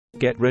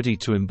Get ready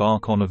to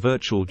embark on a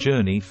virtual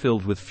journey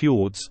filled with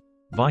fjords,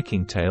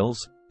 Viking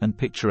tales, and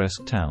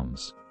picturesque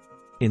towns.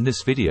 In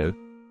this video,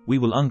 we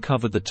will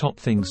uncover the top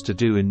things to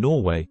do in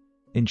Norway,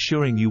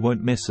 ensuring you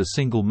won't miss a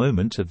single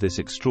moment of this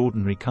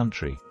extraordinary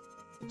country.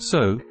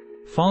 So,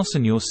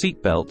 fasten your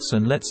seatbelts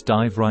and let's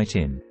dive right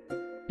in.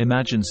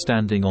 Imagine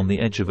standing on the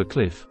edge of a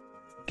cliff,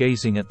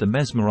 gazing at the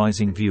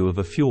mesmerizing view of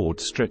a fjord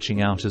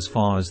stretching out as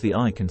far as the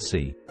eye can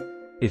see.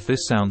 If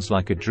this sounds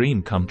like a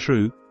dream come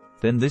true,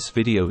 then this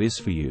video is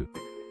for you.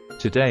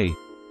 Today,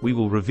 we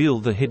will reveal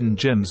the hidden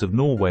gems of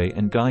Norway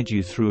and guide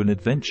you through an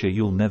adventure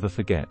you'll never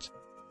forget.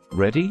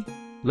 Ready?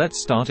 Let's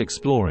start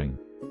exploring.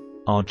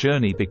 Our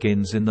journey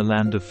begins in the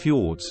land of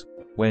fjords,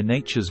 where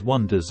nature's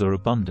wonders are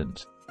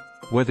abundant.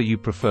 Whether you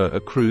prefer a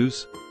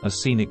cruise, a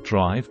scenic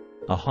drive,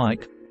 a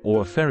hike,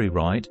 or a ferry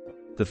ride,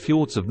 the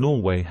fjords of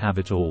Norway have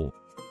it all.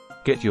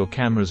 Get your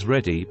cameras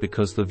ready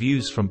because the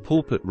views from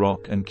Pulpit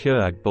Rock and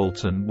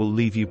Kjeragbolten will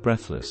leave you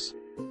breathless.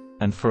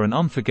 And for an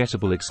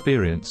unforgettable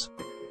experience,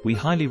 we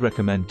highly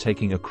recommend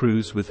taking a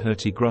cruise with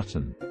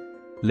Hurtigruten.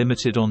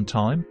 Limited on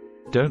time?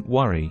 Don't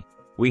worry,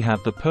 we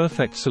have the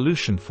perfect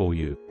solution for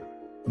you.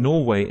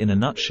 Norway in a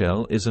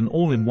nutshell is an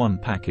all-in-one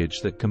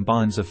package that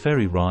combines a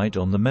ferry ride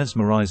on the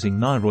mesmerizing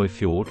Norway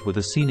fjord with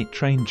a scenic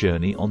train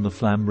journey on the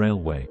Flam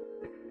railway.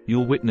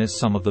 You'll witness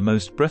some of the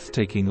most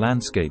breathtaking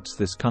landscapes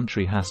this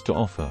country has to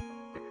offer.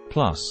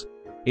 Plus,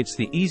 it's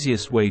the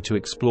easiest way to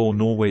explore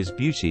Norway's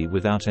beauty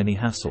without any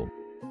hassle.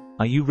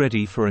 Are you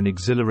ready for an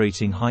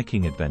exhilarating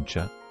hiking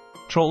adventure?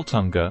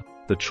 Trolltunga,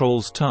 the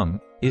Troll's Tongue,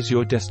 is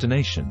your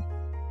destination.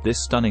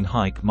 This stunning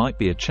hike might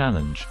be a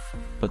challenge,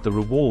 but the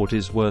reward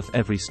is worth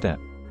every step.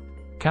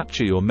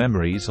 Capture your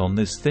memories on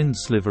this thin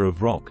sliver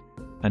of rock,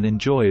 and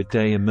enjoy a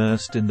day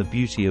immersed in the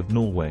beauty of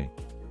Norway.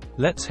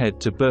 Let's head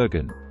to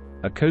Bergen,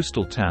 a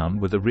coastal town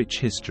with a rich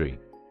history.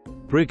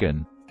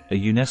 Bergen, a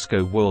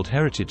UNESCO World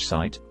Heritage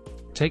Site,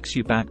 takes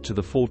you back to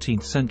the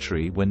 14th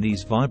century when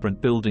these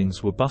vibrant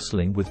buildings were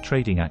bustling with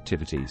trading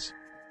activities.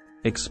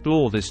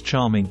 Explore this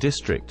charming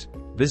district,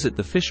 visit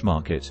the fish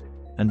market,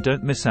 and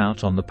don't miss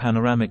out on the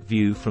panoramic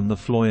view from the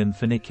Fløyen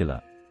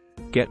funicular.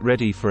 Get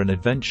ready for an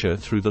adventure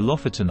through the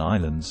Lofoten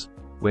Islands,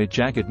 where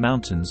jagged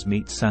mountains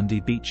meet sandy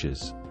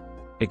beaches.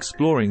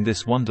 Exploring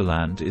this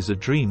wonderland is a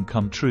dream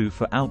come true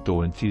for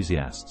outdoor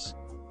enthusiasts.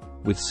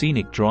 With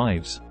scenic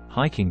drives,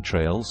 hiking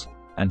trails,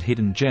 and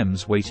hidden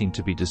gems waiting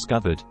to be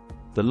discovered,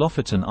 the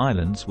Lofoten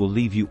Islands will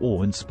leave you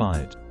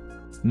awe-inspired.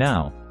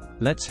 Now,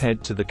 let's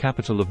head to the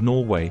capital of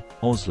Norway,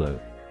 Oslo.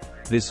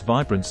 This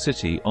vibrant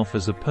city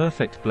offers a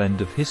perfect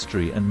blend of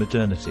history and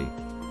modernity.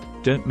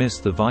 Don't miss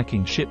the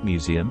Viking Ship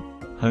Museum,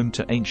 home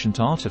to ancient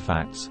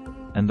artifacts,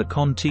 and the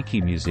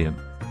Kon-Tiki Museum,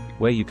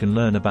 where you can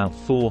learn about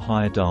Thor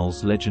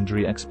Heyerdahl's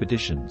legendary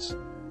expeditions.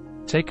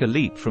 Take a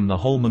leap from the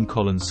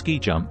Holmenkollen ski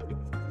jump,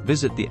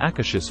 visit the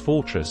Akershus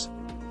Fortress,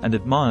 and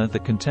admire the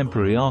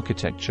contemporary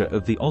architecture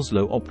of the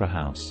Oslo Opera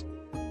House.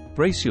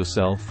 Brace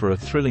yourself for a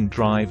thrilling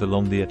drive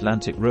along the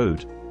Atlantic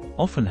Road,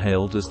 often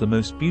hailed as the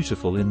most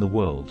beautiful in the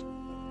world.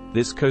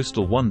 This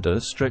coastal wonder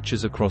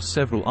stretches across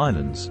several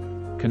islands,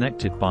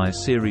 connected by a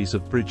series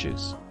of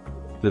bridges.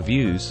 The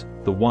views,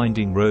 the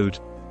winding road,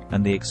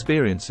 and the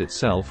experience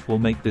itself will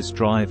make this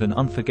drive an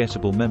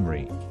unforgettable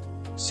memory.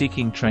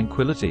 Seeking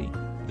tranquility,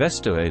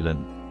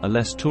 Vestøyland, a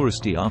less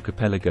touristy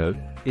archipelago,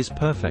 is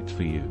perfect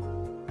for you.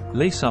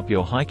 Lace up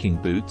your hiking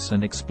boots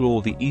and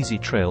explore the easy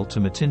trail to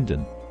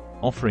Mattinden,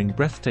 offering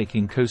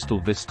breathtaking coastal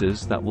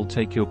vistas that will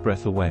take your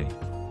breath away.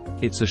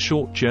 It's a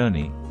short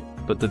journey,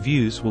 but the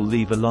views will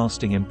leave a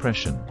lasting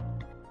impression.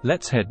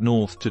 Let's head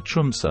north to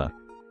Tromsø,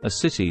 a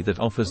city that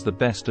offers the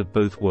best of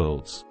both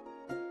worlds.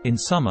 In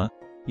summer,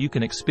 you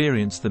can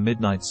experience the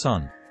midnight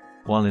sun,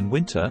 while in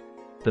winter,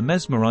 the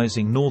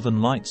mesmerizing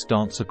northern lights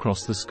dance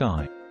across the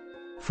sky.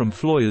 From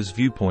Fløya's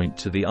viewpoint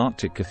to the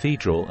Arctic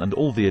Cathedral and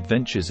all the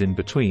adventures in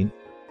between,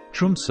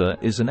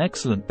 Tromsø is an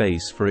excellent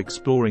base for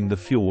exploring the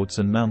fjords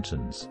and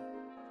mountains.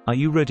 Are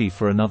you ready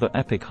for another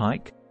epic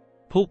hike?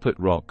 Pulpit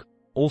Rock,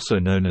 also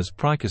known as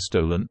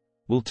Preikestolen,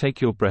 will take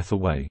your breath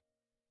away.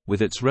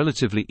 With its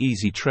relatively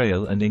easy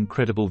trail and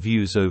incredible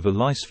views over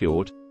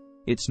Lysfjord,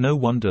 it's no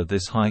wonder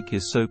this hike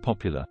is so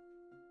popular.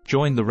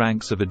 Join the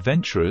ranks of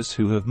adventurers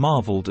who have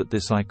marveled at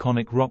this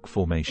iconic rock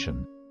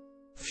formation.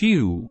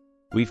 Phew!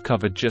 We've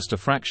covered just a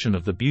fraction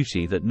of the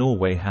beauty that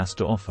Norway has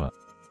to offer.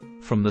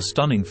 From the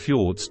stunning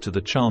fjords to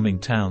the charming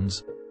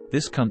towns,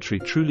 this country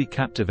truly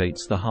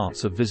captivates the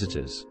hearts of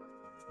visitors.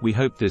 We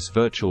hope this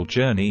virtual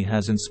journey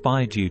has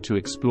inspired you to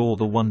explore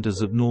the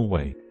wonders of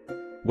Norway.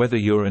 Whether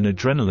you're an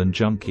adrenaline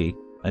junkie,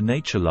 a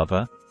nature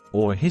lover,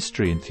 or a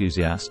history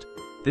enthusiast,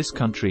 this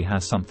country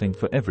has something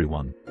for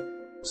everyone.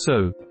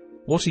 So,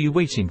 what are you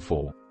waiting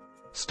for?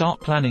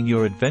 Start planning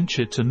your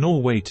adventure to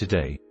Norway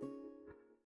today.